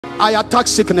I attack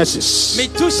sicknesses.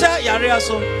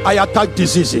 I attack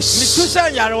diseases.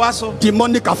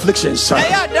 Demonic afflictions.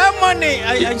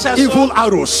 Evil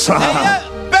arrows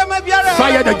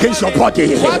fired against your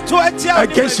body,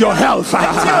 against your health.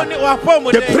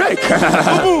 They break,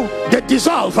 they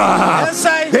dissolve,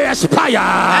 they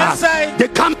expire, they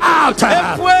come out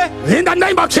in the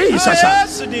name of Jesus.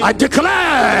 I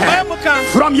declare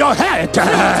from your head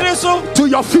to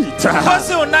your feet,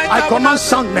 I command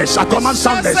soundness. I command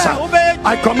soundness.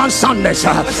 I command soundness.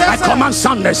 I command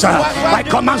soundness. I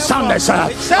command soundness.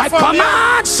 I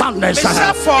command soundness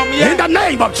in the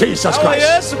name of Jesus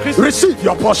Christ. Receive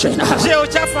your portion.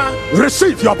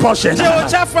 Receive your portion.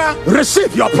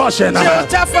 Receive your portion.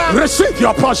 Receive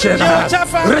your portion.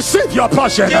 Receive your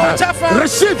portion.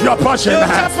 Receive your portion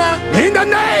in the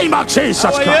name of Jesus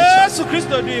Christ.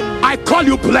 I call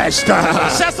you blessed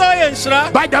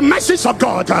by the message of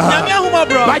God,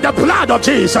 by the blood of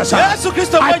Jesus.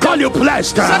 I call you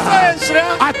blessed.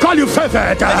 I call you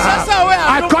favored.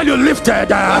 I call you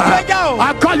lifted.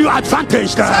 I call you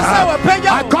advantaged.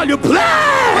 I call you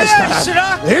blessed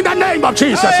in the name of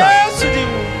Jesus.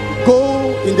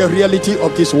 Go in the reality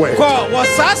of this word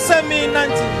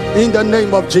in the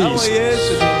name of Jesus.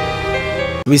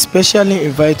 We specially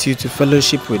invite you to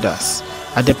fellowship with us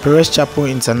at the Perez Chapel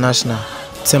International,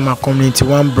 Tema Community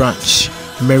 1 branch,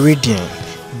 Meridian,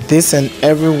 this and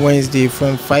every Wednesday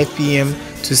from 5 p.m.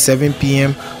 to 7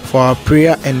 p.m. for our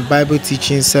prayer and Bible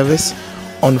teaching service,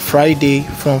 on Friday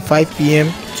from 5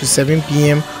 p.m. to 7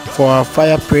 p.m. for our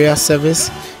fire prayer service,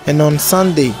 and on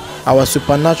Sunday our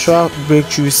supernatural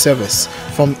breakthrough service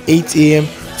from 8 a.m.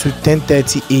 to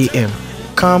 10:30 a.m.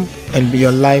 Come and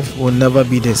your life will never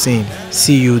be the same.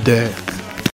 See you there.